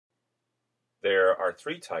There are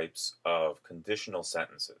three types of conditional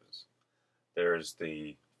sentences. There's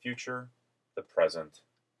the future, the present,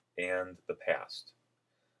 and the past.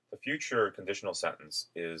 The future conditional sentence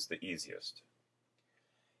is the easiest.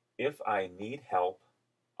 If I need help,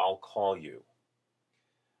 I'll call you.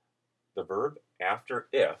 The verb after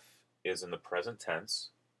if is in the present tense,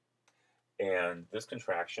 and this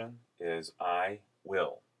contraction is I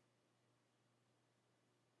will.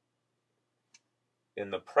 In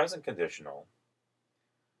the present conditional,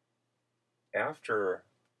 after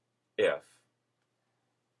if,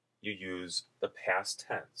 you use the past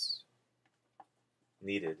tense,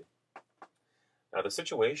 needed. Now the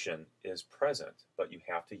situation is present, but you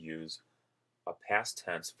have to use a past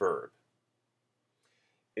tense verb.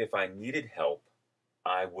 If I needed help,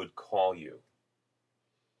 I would call you.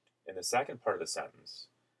 In the second part of the sentence,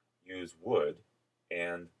 use would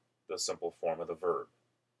and the simple form of the verb.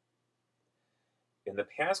 In the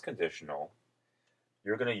past conditional,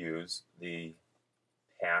 you're going to use the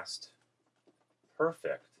past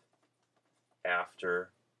perfect after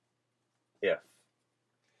if.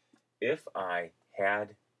 If I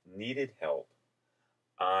had needed help,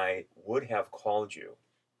 I would have called you.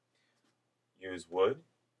 Use would,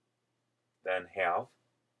 then have,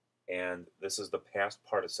 and this is the past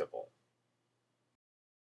participle.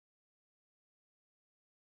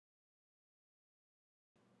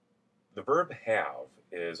 The verb have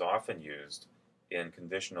is often used in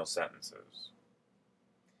conditional sentences.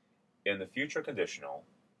 In the future conditional,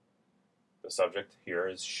 the subject here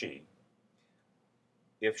is she.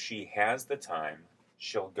 If she has the time,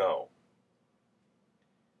 she'll go.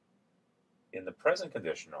 In the present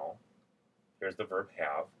conditional, here's the verb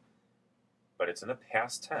have, but it's in the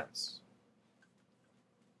past tense.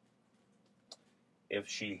 If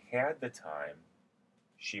she had the time,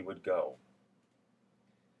 she would go.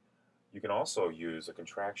 You can also use a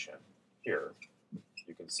contraction. Here,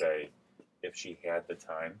 you can say, if she had the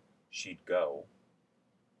time, she'd go.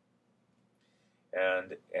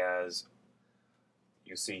 And as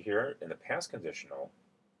you see here in the past conditional,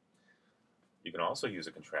 you can also use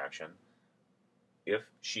a contraction. If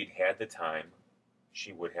she'd had the time,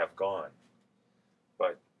 she would have gone.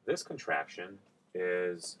 But this contraction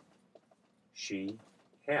is she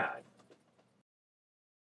had.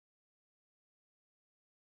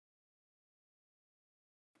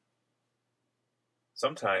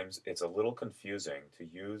 Sometimes it's a little confusing to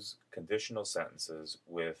use conditional sentences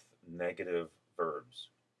with negative verbs.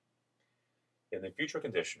 In the future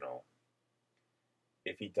conditional,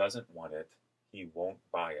 if he doesn't want it, he won't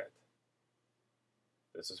buy it.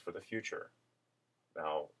 This is for the future.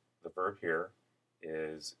 Now, the verb here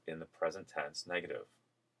is in the present tense, negative.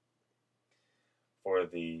 For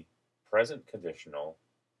the present conditional,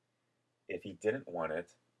 if he didn't want it,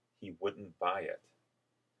 he wouldn't buy it.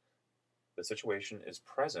 The situation is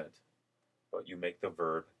present, but you make the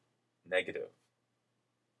verb negative.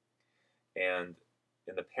 And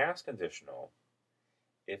in the past conditional,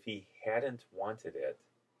 if he hadn't wanted it,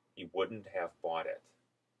 he wouldn't have bought it.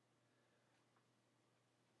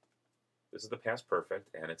 This is the past perfect,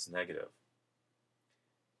 and it's negative.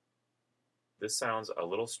 This sounds a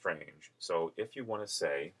little strange, so if you want to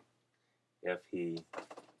say, if he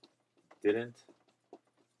didn't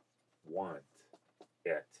want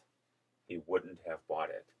it, he wouldn't have bought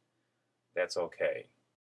it. That's okay.